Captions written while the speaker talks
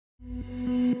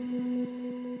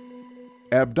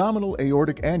Abdominal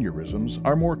aortic aneurysms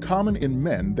are more common in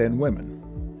men than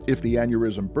women. If the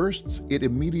aneurysm bursts, it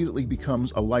immediately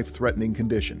becomes a life-threatening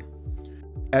condition.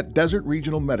 At Desert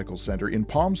Regional Medical Center in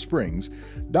Palm Springs,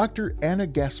 Dr. Anna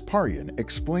Gasparyan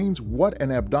explains what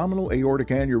an abdominal aortic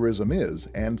aneurysm is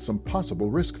and some possible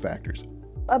risk factors.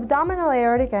 Abdominal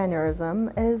aortic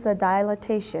aneurysm is a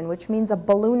dilatation, which means a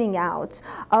ballooning out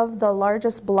of the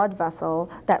largest blood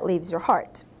vessel that leaves your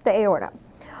heart, the aorta.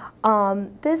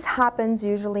 This happens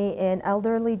usually in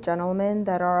elderly gentlemen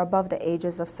that are above the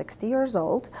ages of 60 years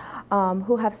old,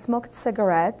 who have smoked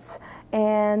cigarettes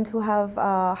and who have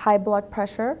high blood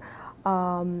pressure,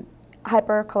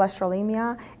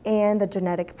 hypercholesterolemia, and a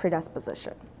genetic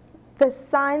predisposition. The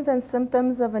signs and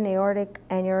symptoms of an aortic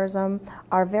aneurysm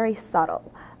are very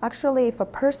subtle. Actually, if a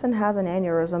person has an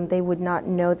aneurysm, they would not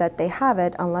know that they have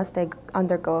it unless they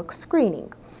undergo a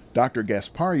screening. Dr.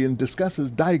 Gasparyan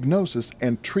discusses diagnosis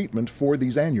and treatment for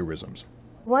these aneurysms.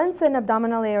 Once an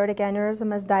abdominal aortic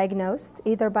aneurysm is diagnosed,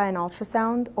 either by an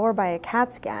ultrasound or by a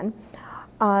CAT scan,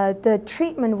 the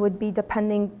treatment would be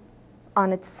depending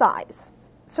on its size.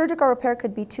 Surgical repair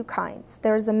could be two kinds.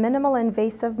 There's a minimal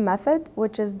invasive method,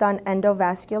 which is done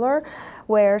endovascular,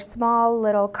 where small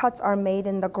little cuts are made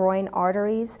in the groin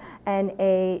arteries and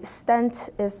a stent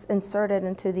is inserted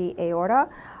into the aorta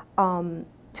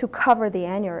to cover the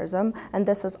aneurysm, and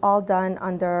this is all done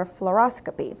under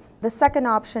fluoroscopy. The second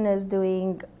option is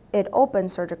doing open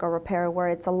surgical repair, where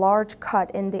it's a large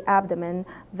cut in the abdomen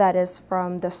that is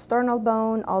from the sternal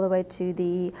bone all the way to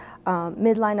the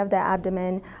midline of the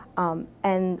abdomen,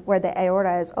 and where the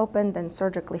aorta is opened and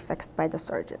surgically fixed by the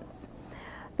surgeons.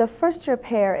 The first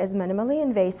repair is minimally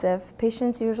invasive.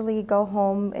 Patients usually go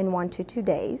home in 1 to 2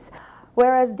 days.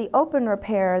 Whereas the open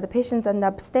repair, the patients end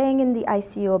up staying in the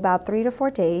ICU about 3 to 4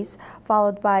 days,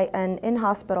 followed by an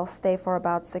in-hospital stay for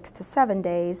about 6 to 7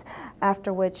 days,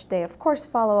 after which they of course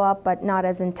follow up, but not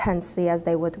as intensely as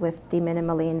they would with the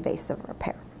minimally invasive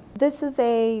repair. This is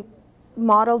a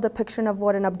model depiction of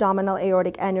what an abdominal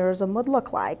aortic aneurysm would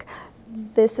look like.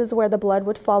 This is where the blood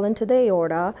would fall into the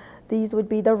aorta. These would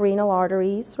be the renal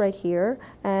arteries right here,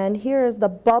 and here is the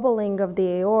bubbling of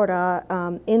the aorta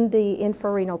in the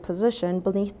infrarenal position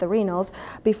beneath the renals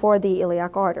before the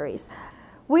iliac arteries.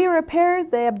 We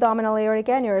repaired the abdominal aortic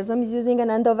aneurysms using an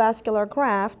endovascular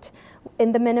graft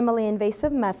in the minimally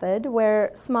invasive method, where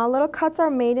small little cuts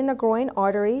are made in the groin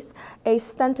arteries. A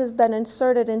stent is then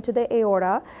inserted into the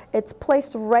aorta. It's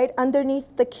placed right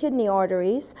underneath the kidney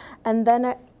arteries, and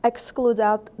then excludes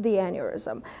out the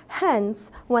aneurysm.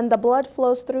 Hence, when the blood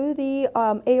flows through the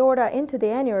aorta into the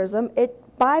aneurysm, it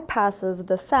bypasses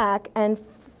the sac and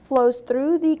flows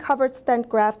through the covered stent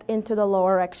graft into the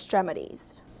lower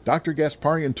extremities. Dr.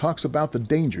 Gasparyan talks about the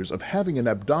dangers of having an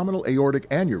abdominal aortic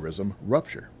aneurysm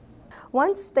rupture.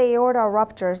 Once the aorta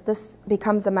ruptures, this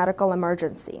becomes a medical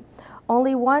emergency.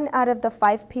 Only 1 out of the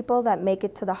 5 people that make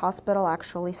it to the hospital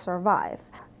actually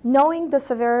survive. Knowing the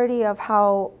severity of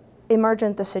how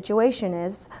emergent the situation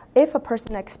is, if a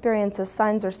person experiences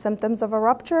signs or symptoms of a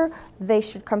rupture, they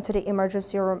should come to the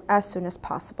emergency room as soon as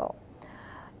possible.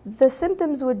 The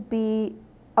symptoms would be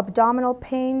abdominal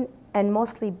pain and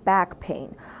mostly back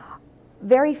pain,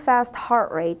 very fast heart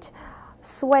rate,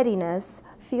 sweatiness,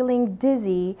 feeling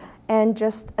dizzy, and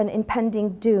just an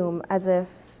impending doom as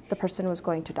if the person was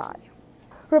going to die.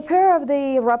 Repair of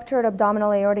the ruptured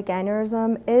abdominal aortic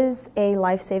aneurysm is a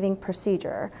life-saving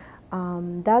procedure.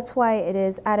 That's why it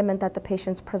is adamant that the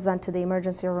patients present to the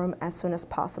emergency room as soon as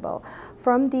possible.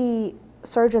 From the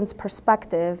surgeon's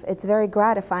perspective, it's very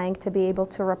gratifying to be able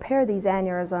to repair these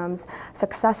aneurysms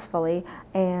successfully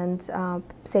and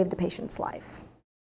save the patient's life.